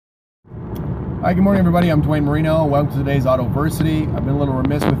Hi, good morning everybody. I'm Dwayne Marino. Welcome to today's Autoversity. I've been a little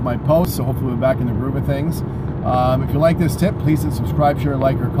remiss with my posts, so hopefully we're back in the groove of things. If you like this tip, please hit subscribe, share,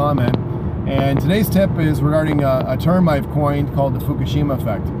 like, or comment. And today's tip is regarding a term I've coined called the Fukushima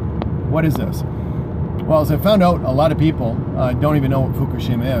effect. What is this? Well, as I found out, a lot of people don't even know what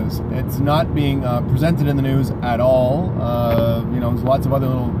Fukushima is. It's not being presented in the news at all. There's lots of other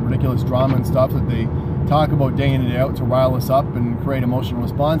little ridiculous drama and stuff that they talk about day in and day out to rile us up and create emotional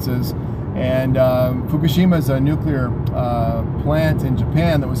responses. And Fukushima is a nuclear plant in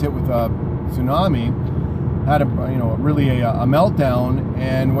Japan that was hit with a tsunami, had a meltdown,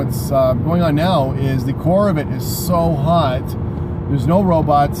 and what's going on now is the core of it is so hot. There's no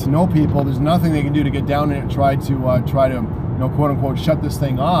robots, no people. There's nothing they can do to get down in it and try to quote unquote shut this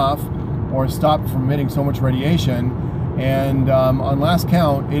thing off or stop from emitting so much radiation. And on last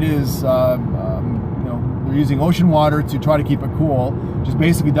count, it is they're using ocean water to try to keep it cool, just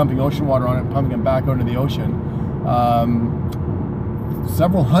basically dumping ocean water on it, pumping it back out into the ocean.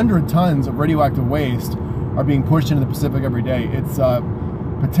 Several hundred tons of radioactive waste are being pushed into the Pacific every day. It's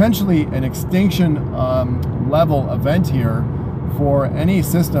potentially an extinction level event here for any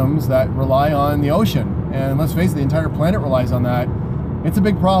systems that rely on the ocean. And let's face it, the entire planet relies on that. It's a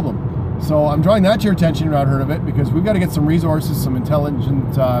big problem. So I'm drawing that to your attention, you've not heard of it, because we've got to get some resources, some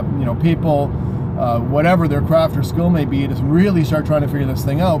intelligent people, whatever their craft or skill may be, to really start trying to figure this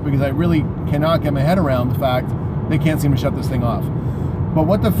thing out, because I really cannot get my head around the fact they can't seem to shut this thing off. But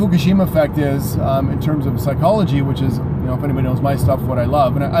what the Fukushima effect is in terms of psychology, which is, if anybody knows my stuff, what I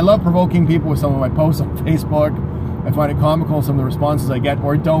love, and I love provoking people with some of my posts on Facebook. I find it comical, some of the responses I get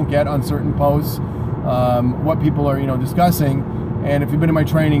or don't get on certain posts, what people are, discussing. And if you've been in my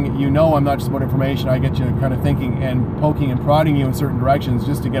training, I'm not just about information. I get you kind of thinking and poking and prodding you in certain directions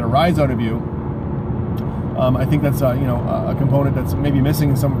just to get a rise out of you. I think that's a component that's maybe missing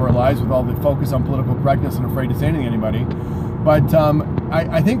in some of our lives with all the focus on political correctness and afraid to say anything to anybody. But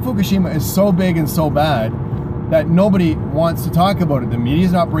I think Fukushima is so big and so bad that nobody wants to talk about it. The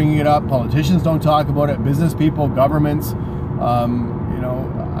media's not bringing it up. Politicians don't talk about it. Business people, governments.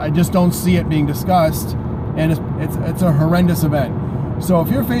 I just don't see it being discussed, and it's a horrendous event. So if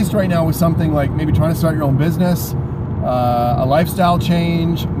you're faced right now with something like maybe trying to start your own business, a lifestyle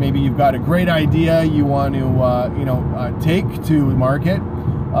change, maybe you've got a great idea you want to take to market,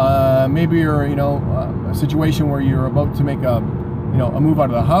 maybe you're a situation where you're about to make a move out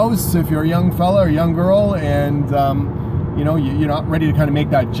of the house, if you're a young fella or young girl, and you're not ready to kind of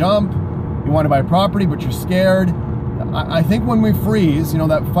make that jump. You want to buy a property but you're scared. I think when we freeze,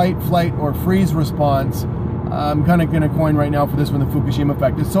 that fight, flight, or freeze response, I'm kind of going to coin right now for this one, the Fukushima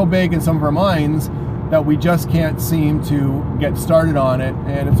effect. It's so big in some of our minds that we just can't seem to get started on it,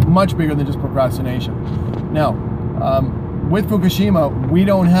 and it's much bigger than just procrastination. Now, with Fukushima, we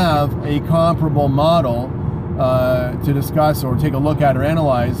don't have a comparable model to discuss or take a look at or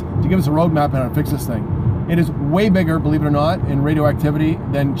analyze to give us a roadmap on how to fix this thing. It is way bigger, believe it or not, in radioactivity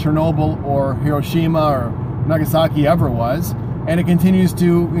than Chernobyl or Hiroshima or Nagasaki ever was, and it continues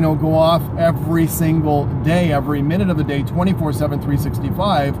to go off every single day, every minute of the day, 24/7,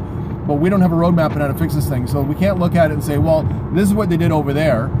 365. But we don't have a roadmap on how to fix this thing. So we can't look at it and say, well, this is what they did over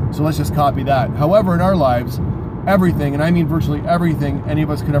there, so let's just copy that. However, in our lives, everything, and I mean virtually everything any of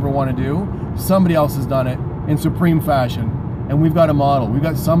us could ever want to do, somebody else has done it in supreme fashion. And we've got a model. We've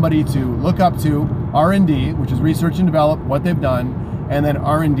got somebody to look up to, R&D, which is research and develop what they've done, and then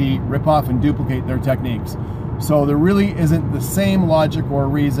R&D rip off and duplicate their techniques. So there really isn't the same logic or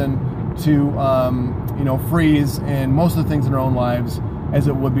reason to freeze in most of the things in our own lives as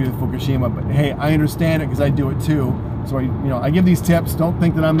it would be with Fukushima. But hey, I understand it because I do it too. So I give these tips. Don't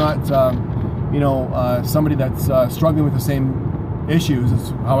think that I'm not somebody that's struggling with the same issues.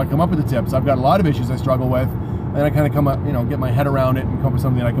 It's how I come up with the tips. I've got a lot of issues I struggle with, and I kind of come up, get my head around it and come up with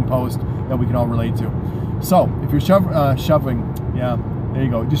something that I can post that we can all relate to. So if you're shoving, yeah, there you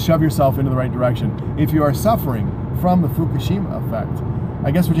go. Just shove yourself into the right direction. If you are suffering from the Fukushima effect,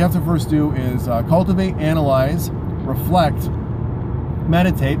 I guess what you have to first do is cultivate, analyze, reflect,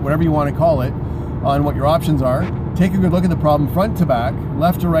 meditate, whatever you want to call it, on what your options are. Take a good look at the problem front to back,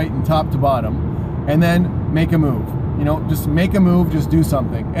 left to right, and top to bottom, and then make a move. Just make a move, just do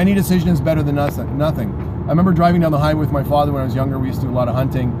something. Any decision is better than nothing. I remember driving down the highway with my father when I was younger. We used to do a lot of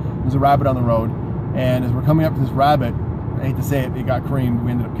hunting. There's a rabbit on the road, and as we're coming up to this rabbit, I hate to say it, it got creamed.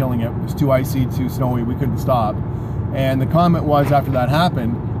 We ended up killing it. It was too icy, too snowy. We couldn't stop. And the comment was, after that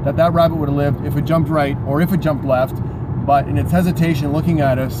happened, that rabbit would have lived if it jumped right or if it jumped left. But in its hesitation, looking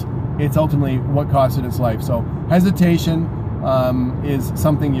at us, it's ultimately what cost it its life. So hesitation is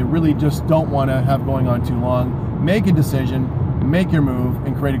something you really just don't want to have going on too long. Make a decision, make your move,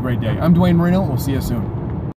 and create a great day. I'm Dwayne Marino. We'll see you soon.